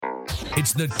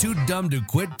It's the Too Dumb to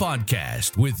Quit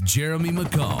podcast with Jeremy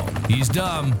McCall. He's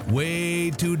dumb, way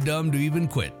too dumb to even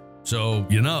quit. So,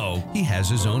 he has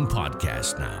his own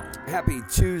podcast now. Happy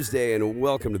Tuesday and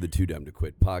welcome to the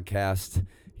 2Dumb2Quit podcast.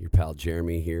 Your pal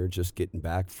Jeremy here, just getting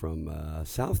back from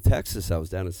South Texas. I was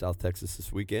down in South Texas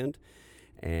this weekend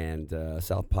and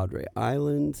South Padre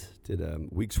Island. Did a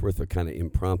week's worth of kind of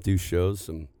impromptu shows.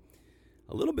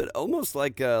 Almost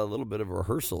like a little bit of a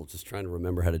rehearsal, just trying to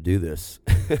remember how to do this.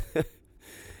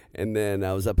 And then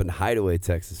I was up in Hideaway,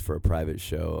 Texas for a private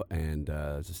show and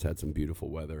just had some beautiful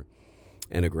weather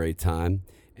and a great time.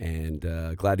 And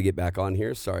glad to get back on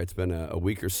here. Sorry, it's been a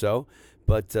week or so.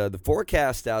 But the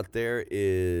forecast out there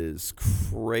is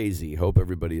crazy. Hope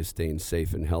everybody is staying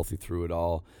safe and healthy through it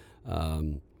all.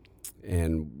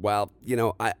 And while,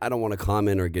 I don't want to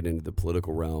comment or get into the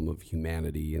political realm of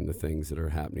humanity and the things that are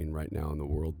happening right now in the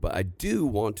world, but I do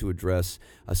want to address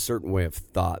a certain way of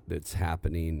thought that's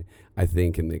happening, I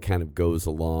think, and that kind of goes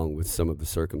along with some of the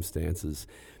circumstances.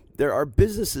 There are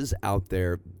businesses out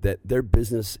there that their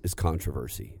business is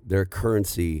controversy. Their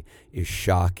currency is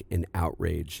shock and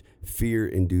outrage,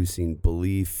 fear-inducing,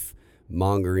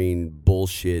 belief-mongering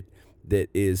bullshit that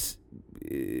is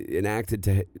enacted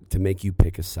to make you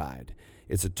pick a side.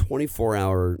 It's a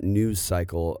 24-hour news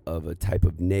cycle of a type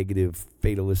of negative,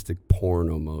 fatalistic porn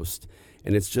almost,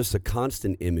 and it's just a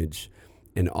constant image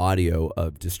and audio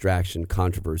of distraction,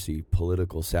 controversy,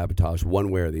 political sabotage,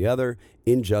 one way or the other,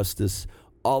 injustice,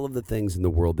 all of the things in the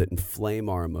world that inflame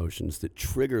our emotions, that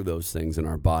trigger those things in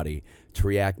our body to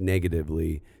react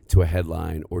negatively to a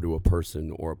headline or to a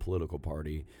person or a political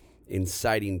party,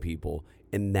 inciting people,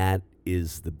 and that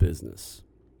is the business.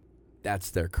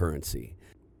 That's their currency.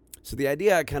 So the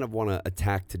idea I kind of want to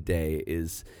attack today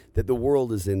is that the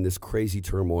world is in this crazy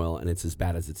turmoil and it's as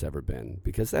bad as it's ever been,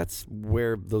 because that's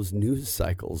where those news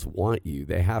cycles want you.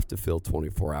 They have to fill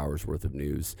 24 hours worth of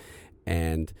news.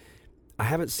 And I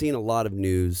haven't seen a lot of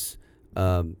news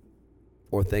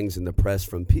or things in the press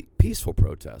from peaceful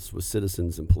protests with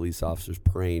citizens and police officers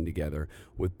praying together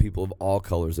with people of all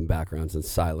colors and backgrounds in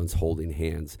silence holding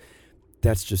hands.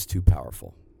 That's just too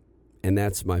powerful. And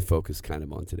that's my focus kind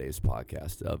of on today's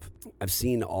podcast. I've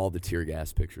seen all the tear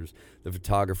gas pictures, the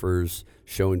photographers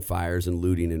showing fires and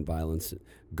looting and violence,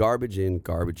 garbage in,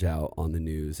 garbage out on the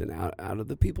news, and out of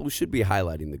the people who should be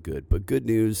highlighting the good. But good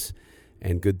news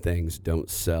and good things don't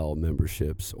sell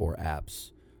memberships or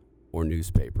apps or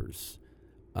newspapers.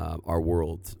 Our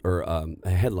world, or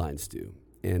headlines do.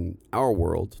 In our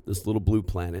world, this little blue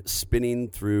planet spinning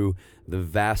through the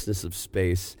vastness of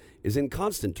space is in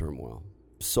constant turmoil.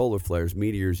 Solar flares,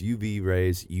 meteors, UV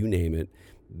rays, you name it,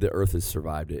 the Earth has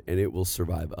survived it, and it will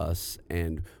survive us,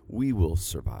 and we will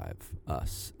survive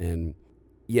us. And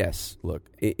yes, look,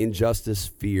 injustice,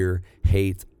 fear,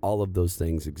 hate, all of those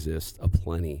things exist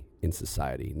aplenty in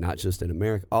society, not just in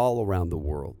America, all around the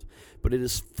world. But it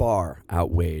is far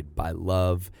outweighed by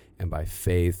love and by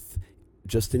faith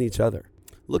just in each other.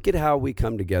 Look at how we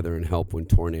come together and help when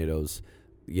tornadoes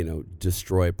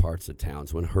destroy parts of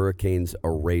towns, when hurricanes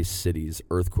erase cities,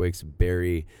 earthquakes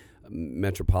bury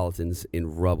metropolitans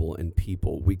in rubble and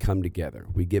people. We come together.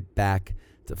 We get back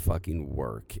to fucking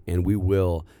work, and we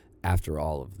will after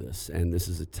all of this. And this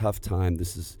is a tough time.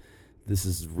 This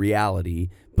is reality,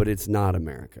 but it's not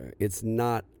America. It's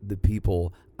not the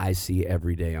people I see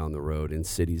every day on the road in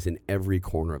cities in every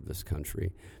corner of this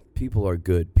country. People are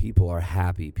good, people are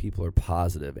happy, people are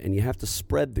positive, and you have to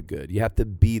spread the good. You have to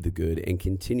be the good and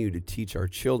continue to teach our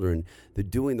children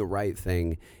that doing the right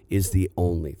thing is the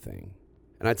only thing.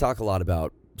 And I talk a lot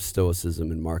about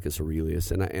Stoicism and Marcus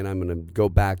Aurelius, and I'm going to go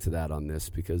back to that on this,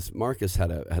 because Marcus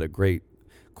had a great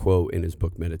quote in his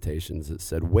book Meditations that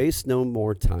said, "Waste no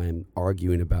more time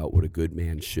arguing about what a good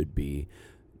man should be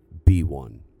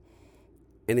one."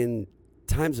 And in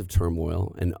times of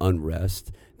turmoil and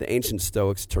unrest, the ancient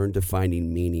Stoics turned to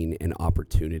finding meaning and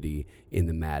opportunity in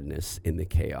the madness, in the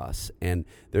chaos. And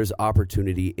there's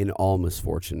opportunity in all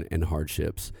misfortune and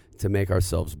hardships to make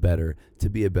ourselves better, to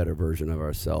be a better version of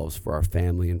ourselves for our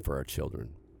family and for our children.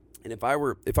 And if I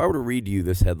were to read you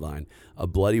this headline, "A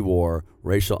bloody war,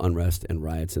 racial unrest, and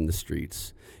riots in the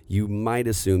streets," you might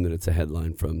assume that it's a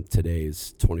headline from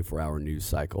today's 24-hour news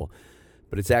cycle.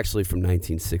 But it's actually from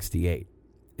 1968.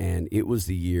 And it was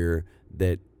the year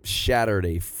that shattered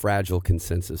a fragile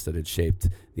consensus that had shaped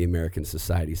the American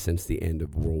society since the end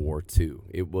of World War II.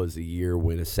 It was a year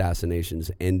when assassinations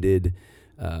ended,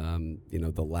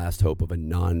 the last hope of a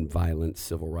nonviolent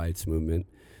civil rights movement,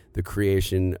 the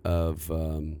creation of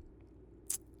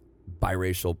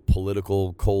biracial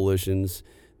political coalitions,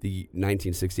 The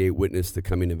 1968 witnessed the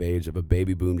coming of age of a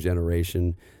baby boom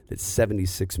generation that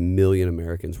 76 million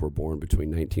Americans were born between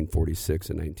 1946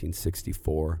 and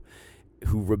 1964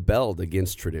 who rebelled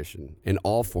against tradition and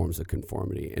all forms of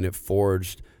conformity, and it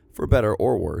forged, for better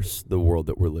or worse, the world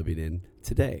that we're living in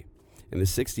today. And the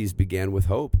 60s began with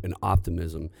hope and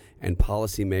optimism, and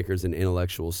policymakers and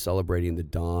intellectuals celebrating the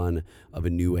dawn of a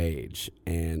new age,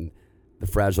 and the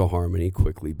fragile harmony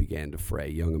quickly began to fray.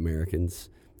 Young Americans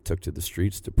took to the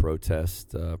streets to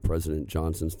protest President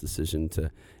Johnson's decision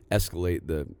to escalate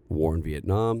the war in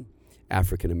Vietnam.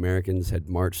 African Americans had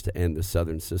marched to end the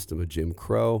Southern system of Jim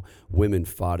Crow. Women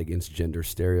fought against gender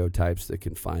stereotypes that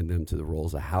confined them to the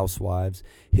roles of housewives.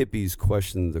 Hippies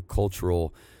questioned the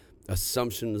cultural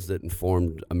assumptions that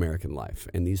informed American life.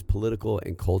 And these political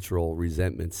and cultural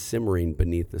resentments simmering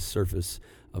beneath the surface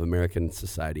of American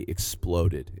society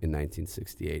exploded in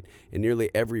 1968. And nearly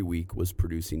every week was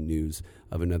producing news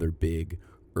of another big,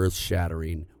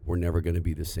 earth-shattering, we're never going to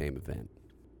be the same event.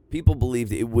 People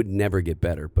believed it would never get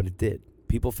better, but it did.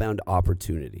 People found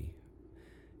opportunity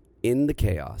in the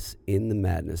chaos, in the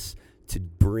madness, to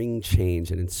bring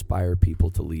change and inspire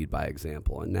people to lead by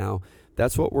example. And now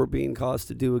that's what we're being caused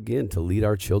to do again, to lead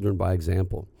our children by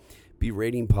example.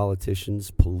 Berating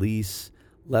politicians, police,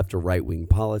 left or right-wing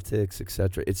politics,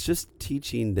 etc. It's just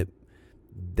teaching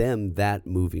them that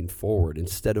moving forward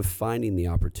instead of finding the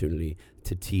opportunity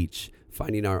to teach,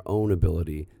 finding our own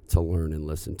ability to learn and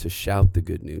listen, to shout the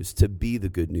good news, to be the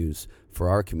good news for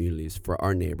our communities, for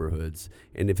our neighborhoods.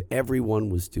 And if everyone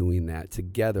was doing that,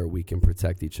 together we can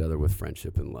protect each other with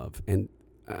friendship and love. And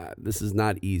this is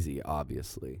not easy,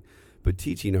 obviously, but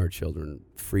teaching our children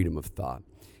freedom of thought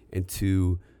and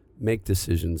to make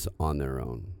decisions on their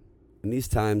own. And these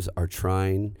times are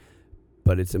trying,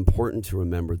 but it's important to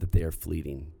remember that they are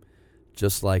fleeting.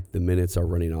 Just like the minutes are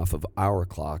running off of our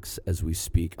clocks as we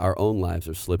speak, our own lives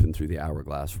are slipping through the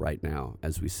hourglass right now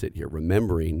as we sit here,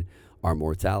 remembering our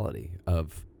mortality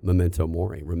of memento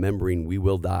mori, remembering we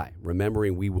will die,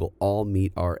 remembering we will all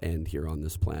meet our end here on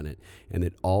this planet, and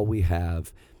that all we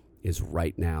have is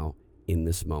right now in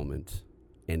this moment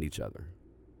and each other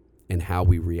and how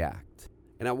we react.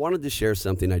 And I wanted to share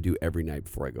something I do every night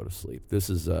before I go to sleep. This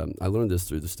is I learned this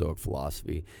through the Stoic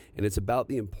philosophy, and it's about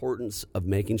the importance of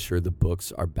making sure the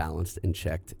books are balanced and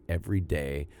checked every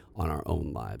day on our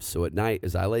own lives. So at night,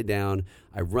 as I lay down,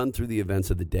 I run through the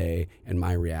events of the day and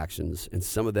my reactions, and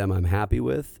some of them I'm happy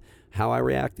with how I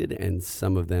reacted, and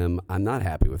some of them I'm not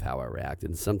happy with how I reacted.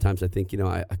 And sometimes I think,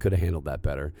 I could have handled that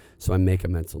better, so I make a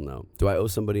mental note. Do I owe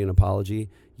somebody an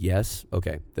apology? Yes?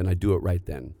 Okay, then I do it right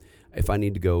then. If I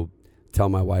need to go tell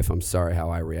my wife I'm sorry how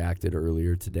I reacted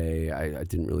earlier today, I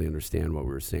didn't really understand what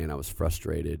we were saying, I was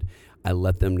frustrated, I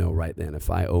let them know right then. If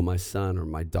I owe my son or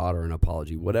my daughter an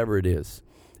apology, whatever it is,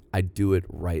 I do it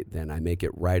right then. I make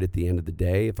it right at the end of the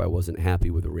day if I wasn't happy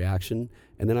with the reaction,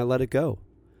 and then I let it go.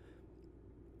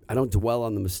 I don't dwell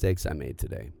on the mistakes I made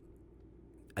today.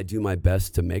 I do my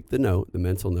best to make the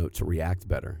mental note, to react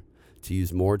better, to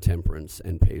use more temperance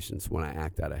and patience when I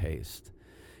act out of haste.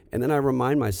 And then I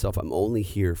remind myself I'm only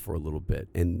here for a little bit,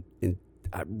 and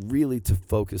really to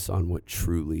focus on what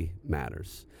truly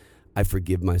matters. I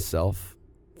forgive myself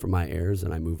for my errors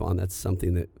and I move on. That's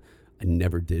something that I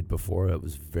never did before. It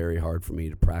was very hard for me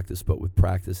to practice, but with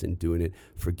practice and doing it,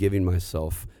 forgiving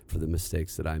myself for the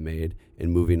mistakes that I made and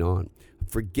moving on.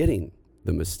 Forgetting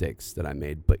the mistakes that I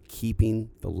made, but keeping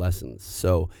the lessons.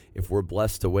 So if we're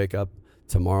blessed to wake up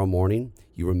tomorrow morning,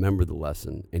 you remember the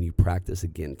lesson and you practice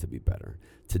again to be better,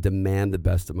 to demand the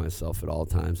best of myself at all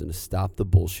times, and to stop the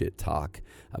bullshit talk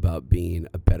about being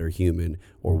a better human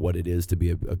or what it is to be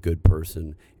a good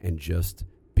person, and just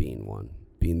being one,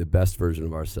 being the best version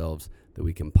of ourselves that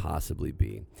we can possibly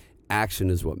be. Action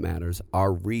is what matters.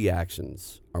 Our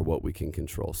reactions are what we can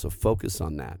control. So focus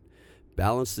on that.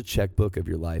 Balance the checkbook of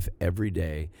your life every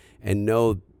day and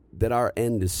know that our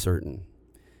end is certain,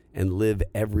 and live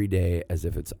every day as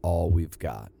if it's all we've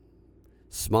got.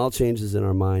 Small changes in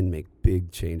our mind make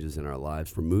big changes in our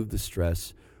lives. Remove the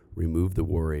stress, remove the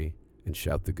worry, and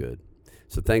shout the good.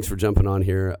 So thanks for jumping on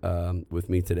here with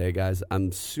me today, guys.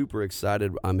 I'm super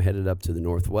excited. I'm headed up to the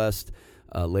Northwest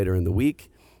later in the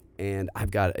week, and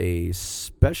I've got a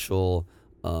special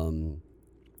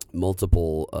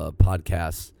multiple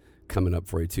podcasts coming up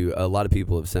for you too. A lot of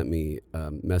people have sent me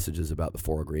messages about the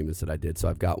 4 agreements that I did, so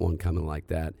I've got one coming like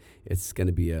that. It's going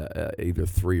to be a either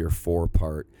 3 or 4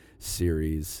 part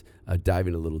series,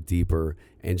 diving a little deeper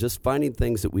and just finding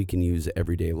things that we can use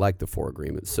every day, like the 4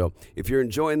 agreements. So if you're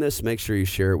enjoying this, make sure you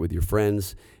share it with your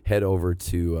friends. Head over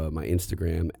to my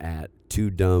Instagram at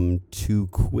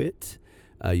 2Dumb2Quit.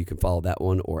 You can follow that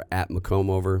one, or at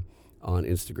Macomover on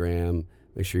Instagram.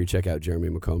 make sure you check out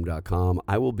jeremymccomb.com.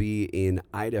 I will be in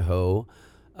Idaho,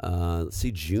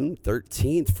 June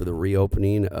 13th for the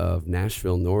reopening of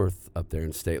Nashville North up there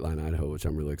in State Line, Idaho, which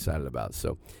I'm really excited about.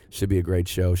 So should be a great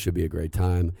show, should be a great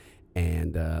time.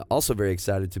 And also very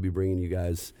excited to be bringing you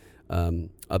guys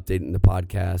updating the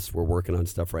podcast. We're working on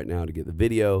stuff right now to get the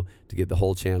video, to get the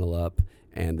whole channel up,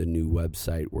 and the new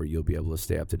website where you'll be able to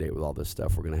stay up to date with all this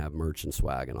stuff. We're going to have merch and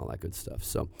swag and all that good stuff.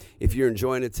 So if you're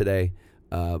enjoying it today,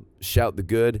 shout the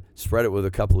good, spread it with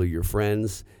a couple of your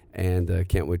friends, and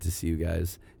can't wait to see you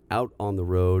guys out on the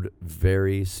road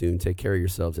very soon. Take care of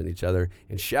yourselves and each other,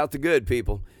 and shout the good,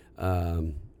 people.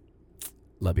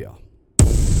 Love y'all.